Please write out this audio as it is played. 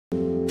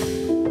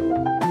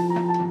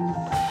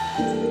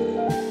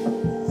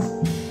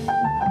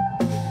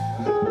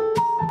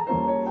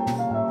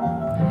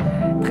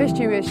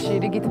GWS-ში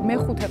რიგით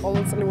მეხუთე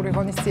ყოველწლიური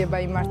ღონისძიება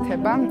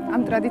იმართება.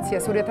 Ამ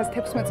ტრადიციას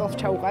 2016 წელს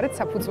ჩაუყარეთ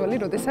საფუძველი,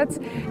 როდესაც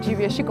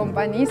GWS-ში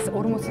კომპანიის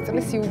 40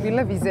 წლის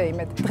იუბილე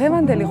ვიზეიმეთ.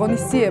 დღევანდელი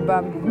ღონისძიება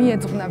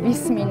მიეძღვნა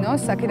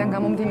ვისმინოს, აქედან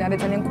გამომდინარე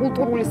ძალიან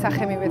კულტურული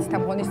სახე მივეცთ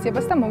ამ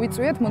ღონისძიებას და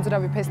მოვიწვიეთ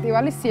მოძრავი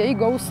ფესტივალი CA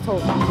Goes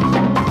Teona.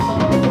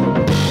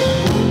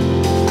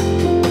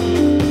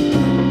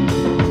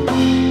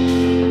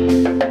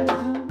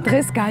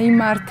 დღეს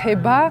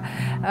გაიმართება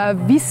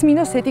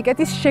ვისმინოს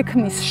ეტიკეტის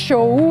შექმნის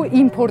შოუ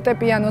იმ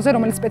ფორტეპიანოზე,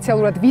 რომელიც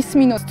სპეციალურად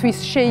ვისმინოსთვის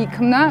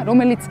შეიქმნა,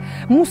 რომელიც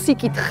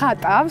მუსიკით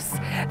ხატავს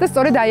და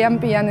სწორედ აი ამ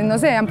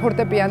პიანინოზე, ამ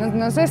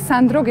ფორტეპიანოზე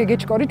სანდრო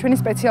გეგეჩკორი, ჩვენი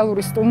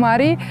სპეციალური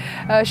სტუმარი,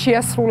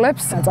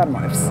 შეასრულებს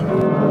ნაწარმოებს.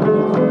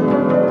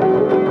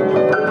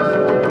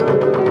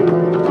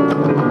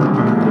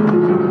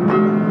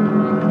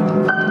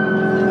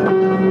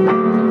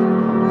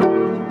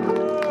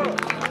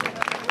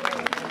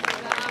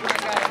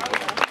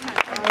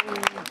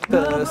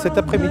 Cet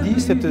après-midi,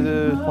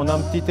 on a un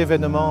petit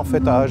événement en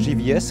fait à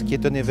GWS qui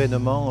est un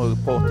événement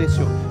porté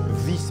sur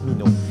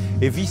Vismino.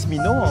 Et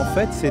Vismino, en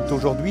fait, c'est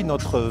aujourd'hui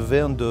notre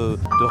vin de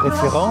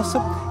référence.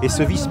 Et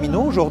ce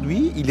Vismino,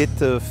 aujourd'hui, il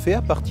est fait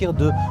à partir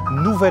de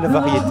nouvelles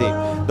variétés.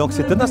 Donc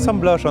c'est un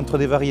assemblage entre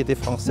des variétés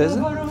françaises,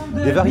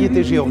 des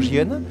variétés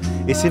géorgiennes.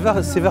 Et ces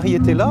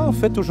variétés-là, en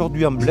fait,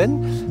 aujourd'hui en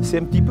blend, c'est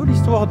un petit peu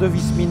l'histoire de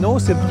Vismino,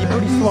 c'est un petit peu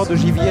l'histoire de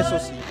GWS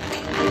aussi.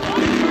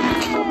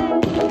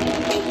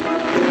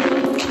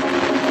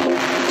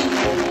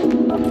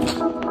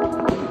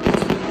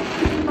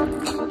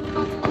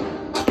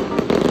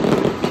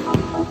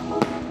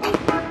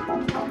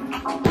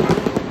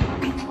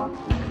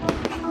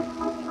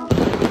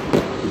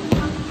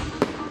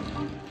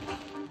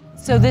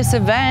 So this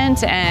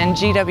event and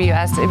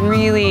GWS, it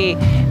really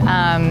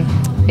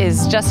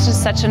is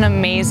just such an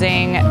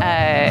amazing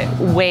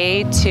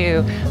way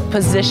to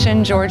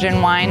position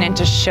Georgian wine and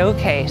to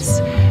showcase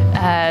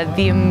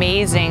the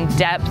amazing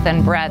depth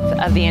and breadth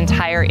of the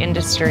entire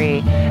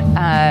industry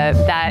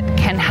that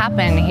can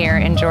happen here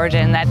in Georgia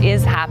and that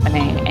is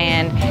happening.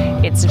 And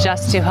it's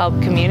just to help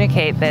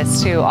communicate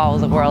this to all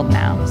the world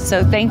now.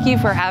 So thank you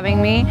for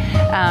having me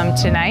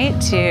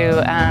tonight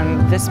to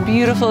this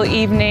beautiful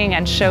evening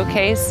and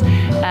showcase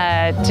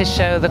to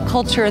show the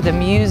culture, the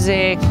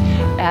music,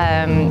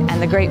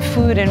 and the great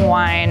food and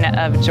wine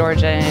of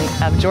Georgia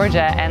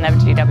and of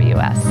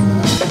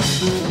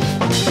GWS.